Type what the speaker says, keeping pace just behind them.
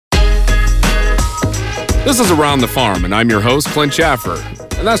This is Around the Farm, and I'm your host, Clint Chaffer.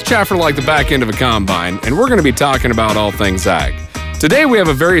 And that's Chaffer like the back end of a combine, and we're going to be talking about all things ag. Today we have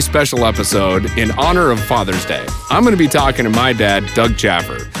a very special episode in honor of Father's Day. I'm going to be talking to my dad, Doug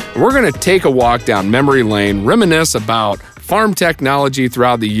Chaffer. And we're going to take a walk down memory lane, reminisce about farm technology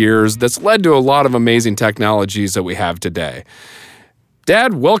throughout the years that's led to a lot of amazing technologies that we have today.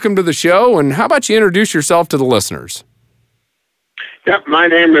 Dad, welcome to the show, and how about you introduce yourself to the listeners? Yep, my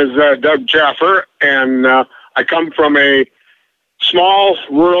name is Doug Chaffer, and I come from a small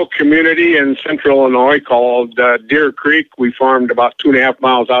rural community in central Illinois called Deer Creek. We farmed about 2.5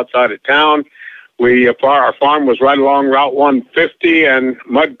 miles outside of town. Our farm was right along Route 150, and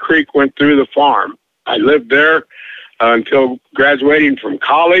Mud Creek went through the farm. I lived there until graduating from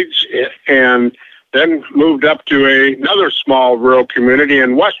college, and then moved up to another small rural community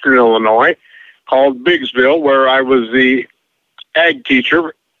in western Illinois called Biggsville, where I was the ag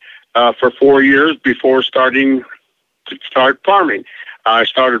teacher for 4 years before starting farming. I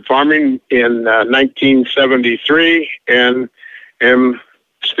started farming in 1973 and am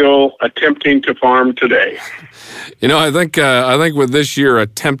still attempting to farm today. You know, I think with this year,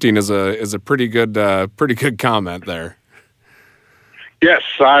 attempting is a pretty good comment there. Yes,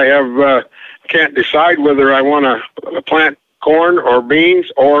 I have can't decide whether I want to plant corn or beans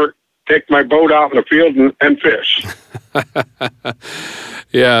or take my boat out in the field and fish.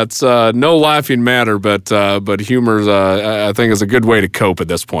 Yeah, it's no laughing matter, but humor, I think, is a good way to cope at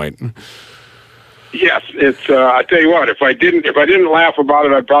this point. Yes, it's. I tell you what, if I didn't laugh about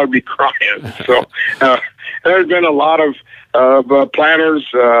it, I'd probably be crying. So there's been a lot of planters,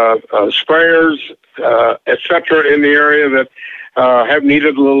 sprayers, etc. in the area that have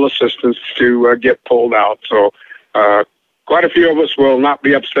needed a little assistance to get pulled out. So quite a few of us will not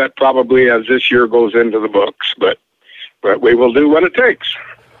be upset probably as this year goes into the books, but we will do what it takes.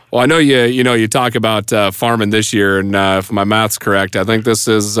 Well, I know you talk about farming this year, and if my math's correct, I think this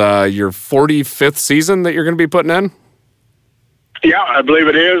is your 45th season that you're going to be putting in? Yeah, I believe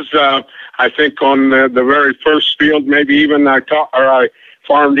it is. I think on the very first field, maybe even I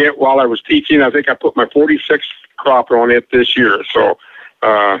farmed it while I was teaching. I think I put my 46th crop on it this year. So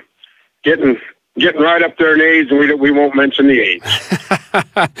getting right up there in age, and we won't mention the age.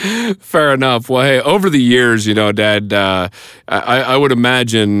 Fair enough. Well, hey, over the years, Dad, I would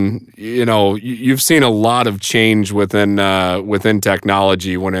imagine, you've seen a lot of change within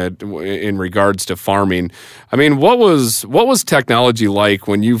technology in regards to farming. I mean, what was technology like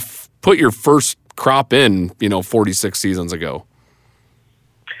when you put your first crop in, 46 seasons ago?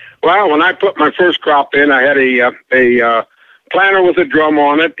 Well, when I put my first crop in, I had a planter with a drum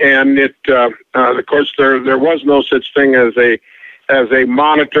on it, and it of course there was no such thing as a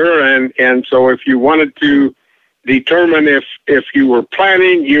monitor, and so if you wanted to determine if you were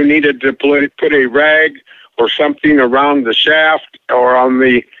planting, you needed to put a rag or something around the shaft or on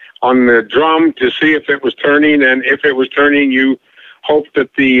the drum to see if it was turning, and if it was turning, you hoped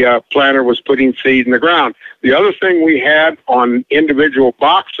that the planter was putting seed in the ground. The other thing we had on individual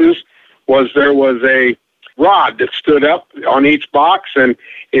boxes was there was a rod that stood up on each box, and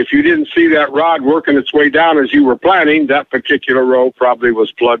if you didn't see that rod working its way down as you were planting, that particular row probably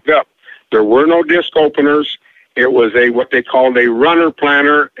was plugged up. There were no disc openers. It was what they called a runner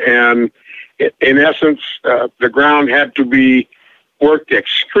planter, and in essence, the ground had to be worked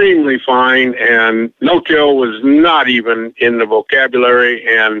extremely fine, and no-till was not even in the vocabulary,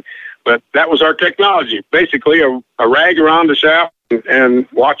 but that was our technology. Basically, a rag around the shaft and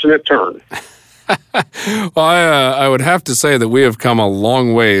watching it turn. Well, I would have to say that we have come a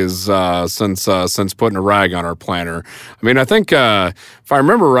long ways since putting a rag on our planter. I mean, I think if I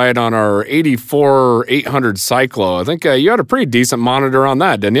remember right, on our 84 800 Cyclo, I think you had a pretty decent monitor on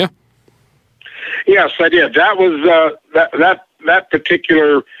that, didn't you? Yes, I did. That was that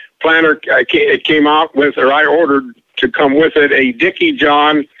particular planter. It came out with, or I ordered to come with it, a Dickie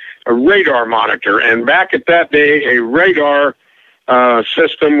John radar monitor, and back at that day, a radar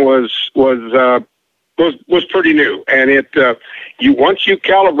system was pretty new, and once you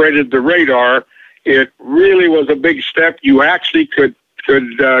calibrated the radar, it really was a big step. You actually could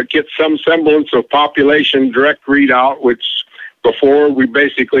get some semblance of population direct readout, which before we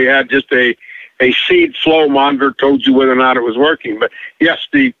basically had just a seed flow monitor told you whether or not it was working. But yes,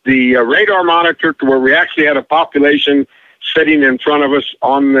 the radar monitor to where we actually had a population sitting in front of us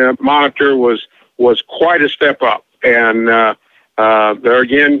on the monitor was quite a step up, and there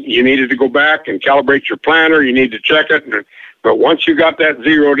again, you needed to go back and calibrate your planter. You need to check it. But once you got that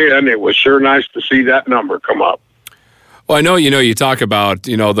zeroed in, it was sure nice to see that number come up. Well, I know you talk about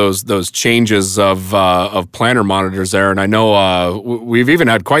those changes of planter monitors there, and I know we've even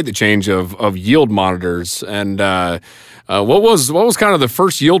had quite the change of yield monitors. And what was kind of the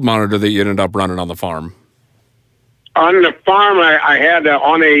first yield monitor that you ended up running on the farm? On the farm, I had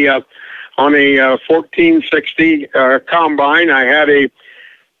on a 1460 combine, I had a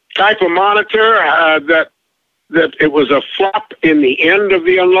type of monitor that it was a flap in the end of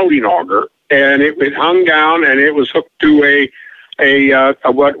the unloading auger. And it hung down, and it was hooked to a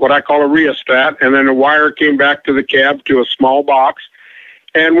what I call a rheostat, and then a wire came back to the cab to a small box.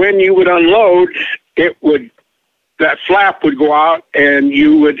 And when you would unload, that flap would go out, and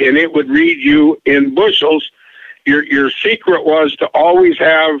it would read you in bushels. Your secret was to always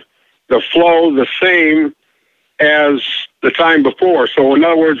have the flow the same as the time before. So in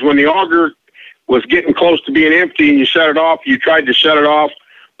other words, when the auger was getting close to being empty and you shut it off, you tried to shut it off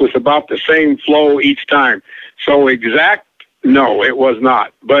with about the same flow each time. So exact, no, it was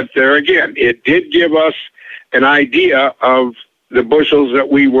not. But there again, it did give us an idea of the bushels that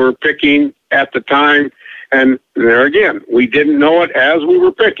we were picking at the time. And there again, we didn't know it as we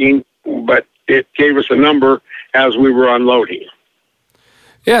were picking, but it gave us a number as we were unloading.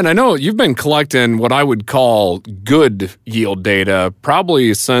 Yeah, and I know you've been collecting what I would call good yield data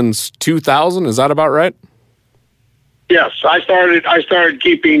probably since 2000. Is that about right? Yes, I started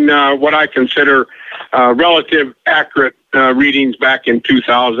keeping what I consider relative accurate readings back in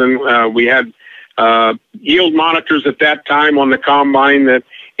 2000. We had yield monitors at that time on the combine that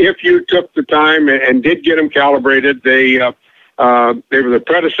if you took the time and did get them calibrated, they were the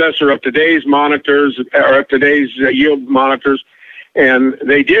predecessor of today's monitors, or today's yield monitors, and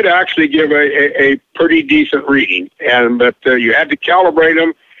they did actually give a pretty decent reading. But you had to calibrate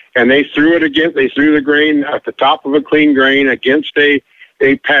them. And they threw the grain at the top of a clean grain against a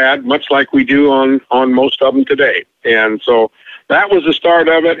pad, much like we do on most of them today. And so that was the start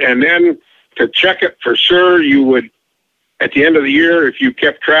of it. And then to check it for sure, you would, at the end of the year, if you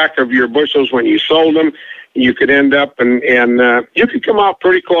kept track of your bushels when you sold them, you could end up and you could come out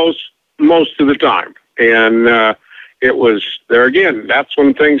pretty close most of the time. And it was there again. That's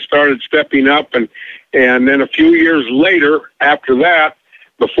when things started stepping up. And then a few years later, after that,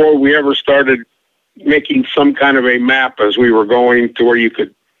 before we ever started making some kind of a map as we were going to where you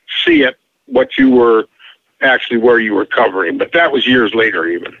could see it, where you were covering. But that was years later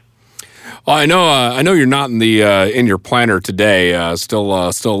even. Well, I know you're not in your planter today. Still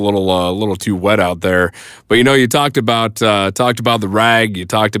a little too wet out there. But you talked about the rag. You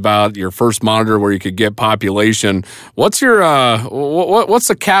talked about your first monitor where you could get population. What's your what's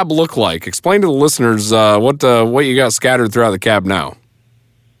the cab look like? Explain to the listeners what you got scattered throughout the cab now.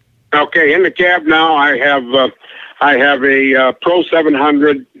 Okay, in the cab now, I have a Pro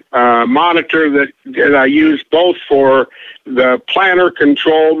 700 monitor that I use both for the planter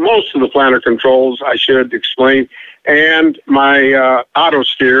control, most of the planter controls, I should explain, and my auto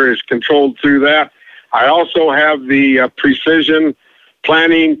steer is controlled through that. I also have the Precision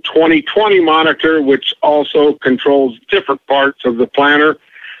Planning 2020 monitor, which also controls different parts of the planter.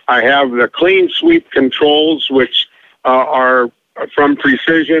 I have the Clean Sweep controls, which are from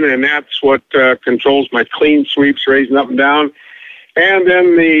Precision, and that's what controls my clean sweeps, raising up and down. And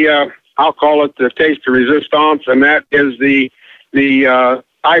then I'll call it the Taste of Resistance, and that is the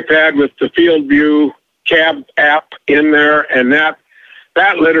iPad with the Field View cab app in there, and that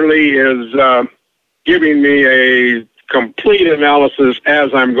literally is giving me a complete analysis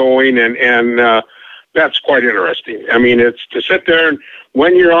as I'm going, and that's quite interesting. I mean, it's to sit there, and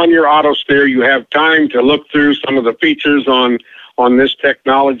when you're on your auto steer, you have time to look through some of the features on this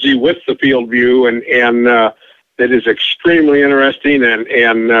technology with the Field View, and it is extremely interesting,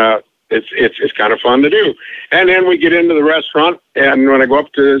 and it's kind of fun to do. And then we get into the restaurant, and when I go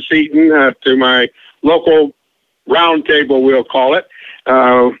up to Seton, to my local round table, we'll call it,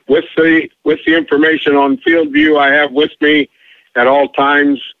 with the information on Field View I have with me at all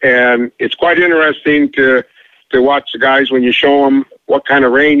times, and it's quite interesting to watch the guys when you show them what kind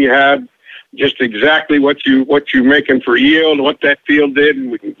of rain you had, just exactly what you're making for yield, what that field did,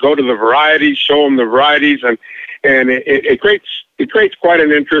 and we can go to the varieties, show them the varieties, and it creates quite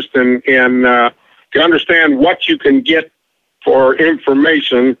an interest in to understand what you can get for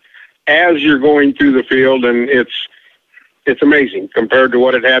information as you're going through the field, and it's amazing compared to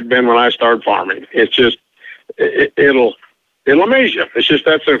what it had been when I started farming. It's just it'll amaze you. It's just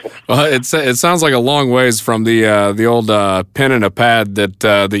that simple. Well, it sounds like a long ways from the old pen and a pad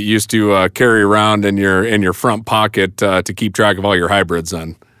that you used to carry around in your front pocket to keep track of all your hybrids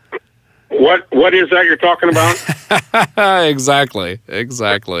on. What is that you're talking about? Exactly.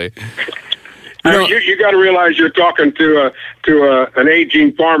 You got to realize you're talking to an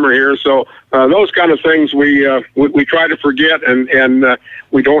aging farmer here, so those kind of things we try to forget, and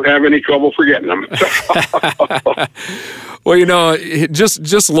we don't have any trouble forgetting them. Well,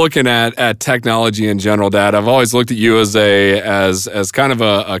 just looking at technology in general, Dad, I've always looked at you as kind of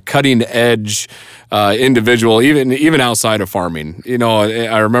a cutting edge individual, even outside of farming.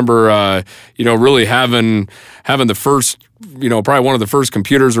 I remember really having the first, probably one of the first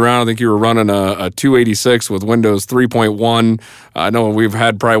computers around. I think you were running a 286 with Windows 3.1. I know we've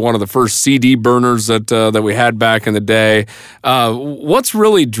had probably one of the first CD burners that we had back in the day. What's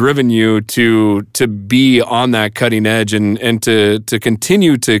really driven you to be on that cutting edge and to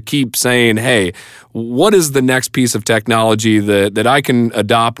continue to keep saying, hey, what is the next piece of technology that I can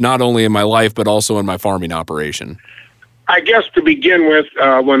adopt not only in my life but also in my farming operation? I guess to begin with,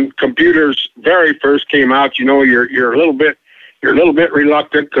 when computers very first came out, you're a little bit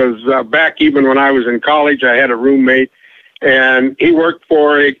reluctant because back even when I was in college, I had a roommate, and he worked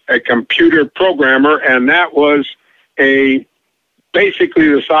for a computer programmer, and that was basically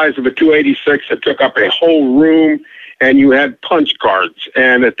the size of a 286 that took up a whole room, and you had punch cards.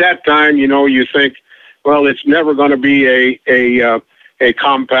 And at that time, you think, well, it's never going to be a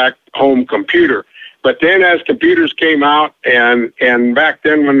compact home computer. But then as computers came out, and back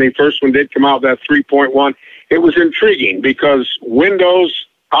then when the first one did come out, that 3.1, it was intriguing because Windows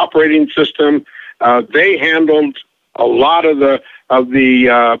operating system, they handled a lot of the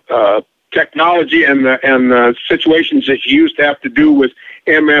technology and the situations that you used to have to do with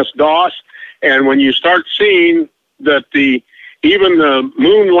MS-DOS. And when you start seeing that even the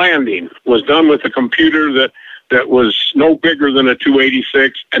moon landing was done with a computer that was no bigger than a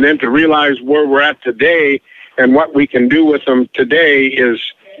 286, and then to realize where we're at today and what we can do with them today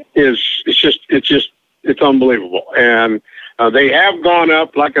it's unbelievable. And they have gone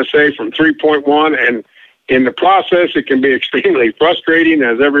up, like I say, from 3.1, and in the process, it can be extremely frustrating,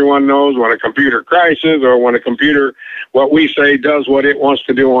 as everyone knows, when a computer crashes or when a computer, what we say, does what it wants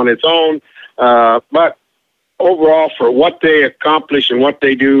to do on its own. But overall, for what they accomplish and what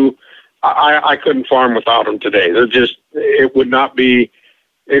they do, I couldn't farm without them today. It just would not be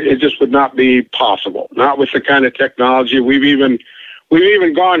possible. Not with the kind of technology. We've even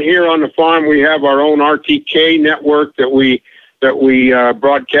gone here on the farm. We have our own RTK network that we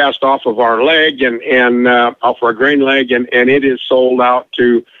broadcast off of our leg and off our grain leg, and it is sold out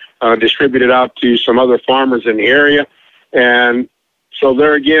to distributed out to some other farmers in the area. And so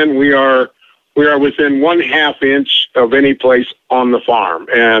there again, we are within 1/2 inch of any place on the farm,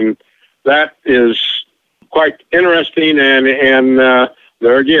 and that is quite interesting, and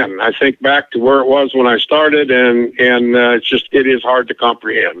there again, I think back to where it was when I started, and it is hard to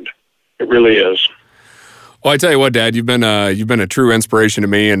comprehend. It really is. Well, I tell you what, Dad, you've been a true inspiration to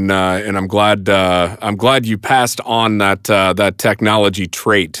me, and I'm glad you passed on that technology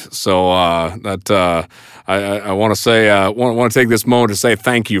trait. So I want to take this moment to say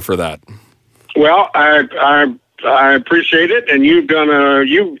thank you for that. Well, I appreciate it, and you've done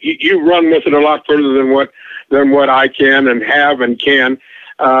you run with it a lot further than what I can and have and can.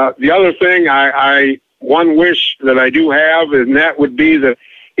 The other thing, one wish that I do have, and that would be that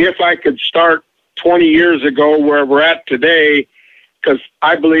if I could start 20 years ago where we're at today, because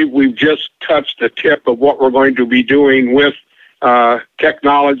I believe we've just touched the tip of what we're going to be doing with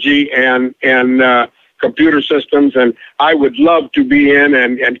technology and computer systems, and I would love to be in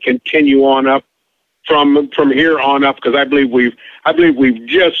and continue on up from here on up, because I believe we've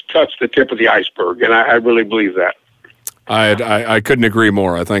just touched the tip of the iceberg, and I really believe that. I couldn't agree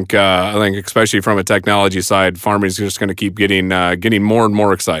more. I think especially from a technology side, farming is just going to keep getting more and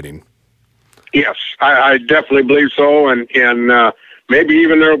more exciting. Yes, I definitely believe so, and maybe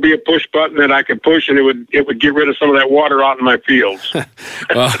even there'll be a push button that I could push, and it would get rid of some of that water out in my fields.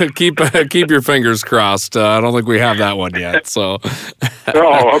 Well, keep your fingers crossed. I don't think we have that one yet. So.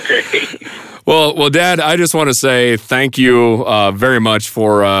 Oh, okay. Well, Dad, I just want to say thank you very much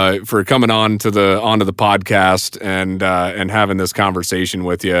for coming onto the podcast and having this conversation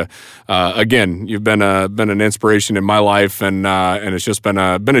with you. Again, you've been an inspiration in my life, and it's just been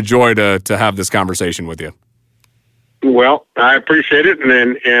a joy to have this conversation with you. Well, I appreciate it,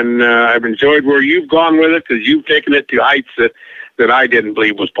 and I've enjoyed where you've gone with it, because you've taken it to heights that I didn't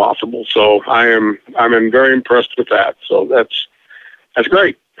believe was possible. So I'm very impressed with that. So that's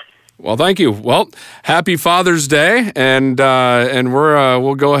great. Well, thank you. Well, happy Father's Day, and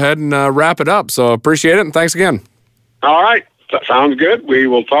we'll go ahead and wrap it up. So appreciate it, and thanks again. All right. That sounds good. We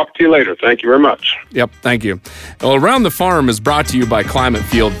will talk to you later. Thank you very much. Yep, thank you. Well, Around the Farm is brought to you by Climate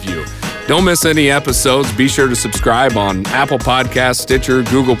Field View. Don't miss any episodes. Be sure to subscribe on Apple Podcasts, Stitcher,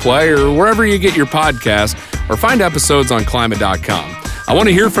 Google Play, or wherever you get your podcasts, or find episodes on climate.com. I want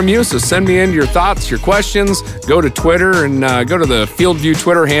to hear from you, so send me in your thoughts, your questions. Go to Twitter and go to the FieldView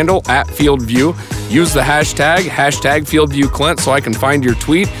Twitter handle, @FieldView. Use the hashtag FieldViewClint, so I can find your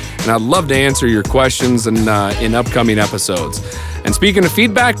tweet, and I'd love to answer your questions in upcoming episodes. And speaking of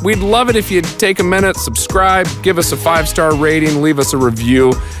feedback, we'd love it if you'd take a minute, subscribe, give us a 5-star rating, leave us a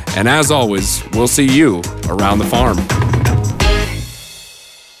review, and as always, we'll see you around the farm.